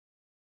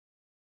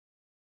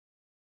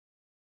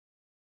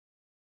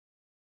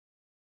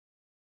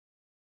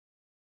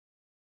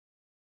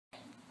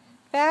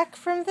back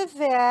from the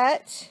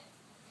vet.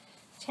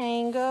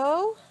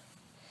 Tango.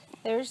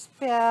 There's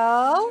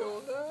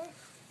Belle.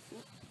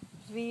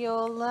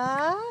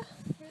 Viola.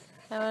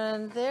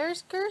 And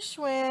there's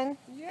Gershwin.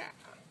 Yeah.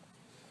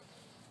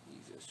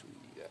 He's a sweetie.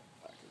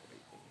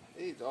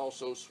 He's all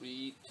so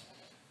sweet.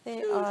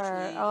 They so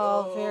are sweet.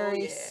 all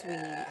very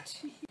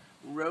sweet.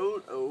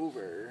 Rolled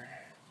over.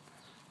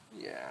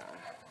 Yeah.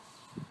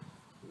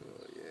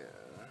 Oh, yeah.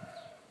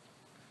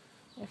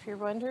 If you're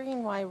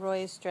wondering why Roy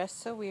is dressed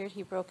so weird,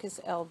 he broke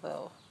his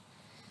elbow.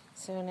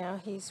 So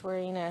now he's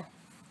wearing a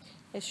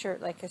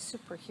shirt like a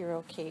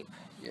superhero cape.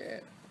 Yeah.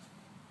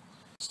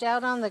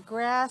 Out on the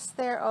grass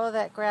there. Oh,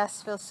 that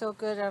grass feels so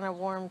good on a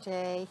warm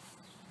day.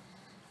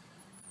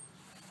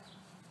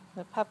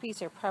 The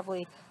puppies are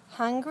probably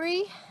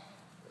hungry.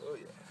 Oh,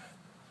 yeah.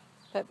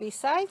 But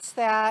besides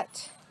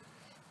that,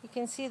 you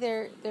can see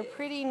they're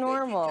pretty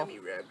normal. Tummy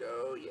rubbed.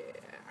 Oh, yeah.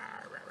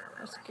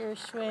 There's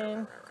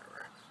Gershwin.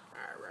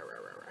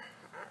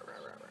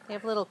 They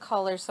have little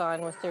collars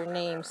on with their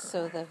names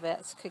so the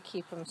vets could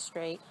keep them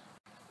straight.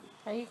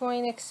 Are you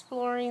going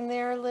exploring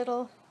there,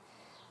 little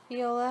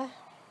Viola?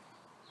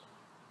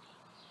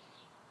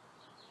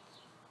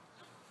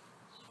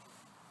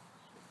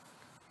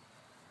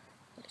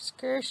 There's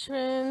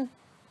Gershwin.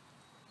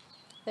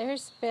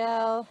 There's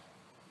Belle.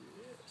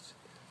 Yes.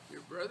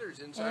 Your brother's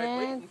inside and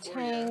waiting for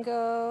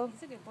Tango.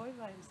 He's a good boy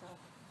by himself.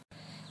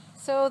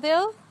 So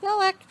they'll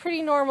act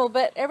pretty normal,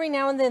 but every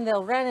now and then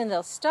they'll run and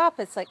they'll stop.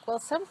 It's like, well,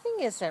 something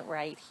isn't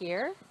right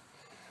here.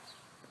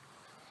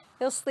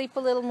 They'll sleep a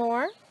little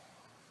more.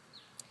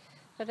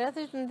 But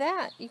other than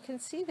that, you can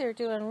see they're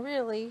doing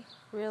really,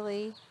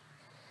 really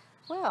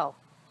well.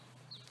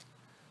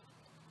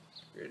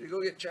 Ready to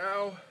go get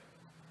chow?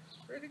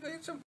 Ready to go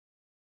get some